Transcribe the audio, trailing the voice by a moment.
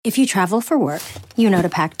If you travel for work, you know to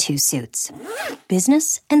pack 2 suits.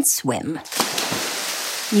 Business and swim.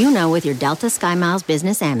 You know with your Delta SkyMiles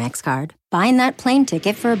Business Amex card, buying that plane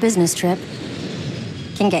ticket for a business trip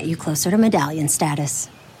can get you closer to medallion status.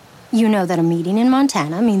 You know that a meeting in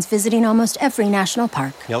Montana means visiting almost every national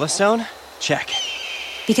park. Yellowstone? Check.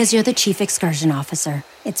 Because you're the chief excursion officer.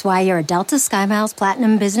 It's why you're a Delta SkyMiles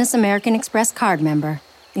Platinum Business American Express card member.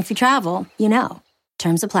 If you travel, you know.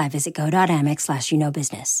 Terms apply. Visit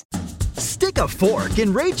go.amex/you-know-business. Stick a fork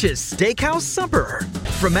in Rach's Steakhouse Supper.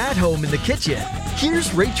 From at home in the kitchen,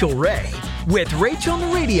 here's Rachel Ray with Rach on the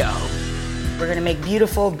radio. We're gonna make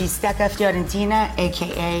beautiful bistecca fiorentina,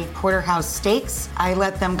 AKA porterhouse steaks. I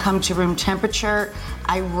let them come to room temperature.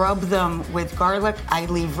 I rub them with garlic. I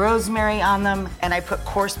leave rosemary on them, and I put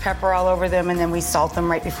coarse pepper all over them, and then we salt them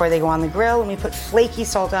right before they go on the grill, and we put flaky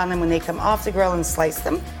salt on them when they come off the grill and slice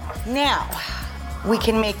them. Now, we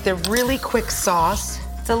can make the really quick sauce.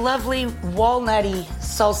 It's a lovely walnutty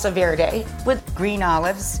salsa verde with green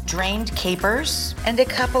olives, drained capers, and a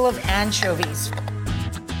couple of anchovies.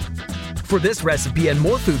 For this recipe and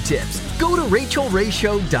more food tips, go to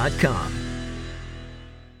RachelRayShow.com.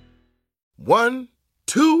 1,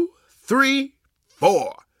 2, 3,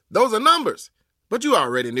 4. Those are numbers, but you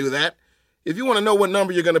already knew that. If you want to know what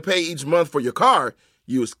number you're going to pay each month for your car,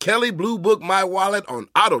 use Kelly Blue Book My Wallet on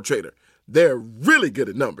AutoTrader. They're really good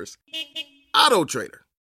at numbers. AutoTrader.